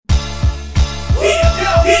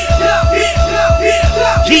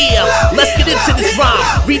into this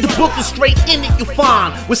rhyme. Read the book and straight in it you'll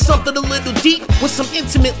find. With something a little deep, with some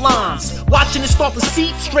intimate lines. Watching it start to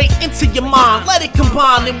seep straight into your mind. Let it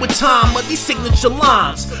combine in with time of these signature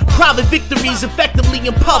lines. Private victories effectively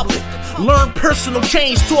in public. Learn personal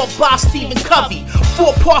change taught by Stephen Covey.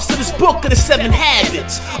 4 parts of this book are the 7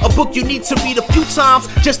 habits. A book you need to read a few times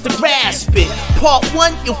just to grasp it. Part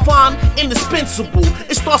 1 you'll find indispensable.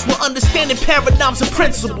 It starts with understanding paradigms and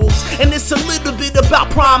principles. And it's a little bit about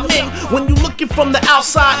priming. When you're looking from the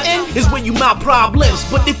outside in is where you mount problems.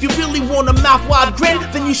 But if you really want a mouth wide grin,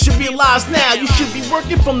 then you should realize now you should be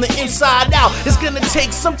working from the inside out. It's gonna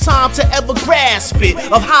take some time to ever grasp it.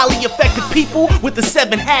 Of highly effective people with the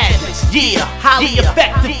 7 habits. Yeah, highly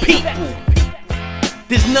effective people.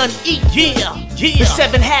 There's none equal. The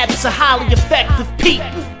 7 habits of highly effective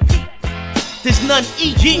people. There's none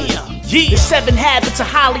equal. The 7 habits of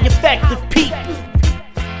highly effective people.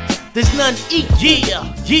 There's none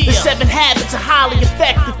equal. The 7 habits of highly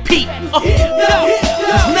effective people.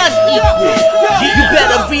 There's none equal. You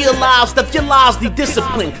better realize that your lives need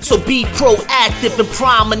discipline. So be proactive and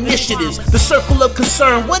prime initiatives. The circle of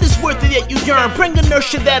concern, what is worth it that you yearn? Bring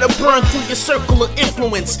inertia that'll burn through your circle of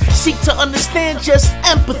influence. Seek to understand, just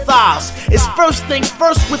empathize. It's first things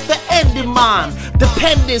first with the end in mind.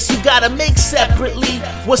 Dependence you gotta make separately.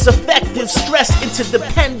 What's effective? Stress into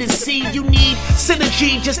dependency. You need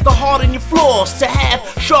synergy just to harden your flaws. To have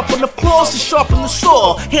sharpen the claws to sharpen the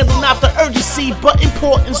saw. Handle not the urgency but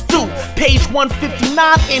importance due. Page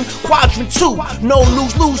 159 in quadrant 2. No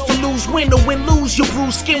lose-lose to lose-win or win-lose. Your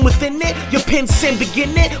bruised skin within it. Your pin sin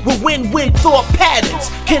begin it with win-win thought patterns.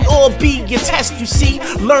 Can all be your test, you see.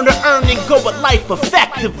 Learn to earn and go at life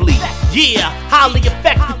effectively. Yeah, highly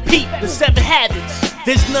effective people. The 7 habits,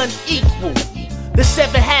 there's none equal. The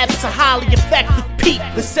 7 habits are highly effective people.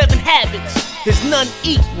 The 7 habits, there's none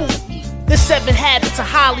equal. The 7 habits are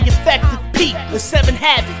highly effective people. The 7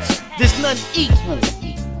 habits, there's none equal.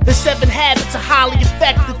 The 7 habits are highly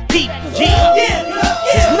effective people. Yeah,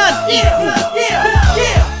 there's none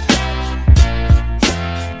equal.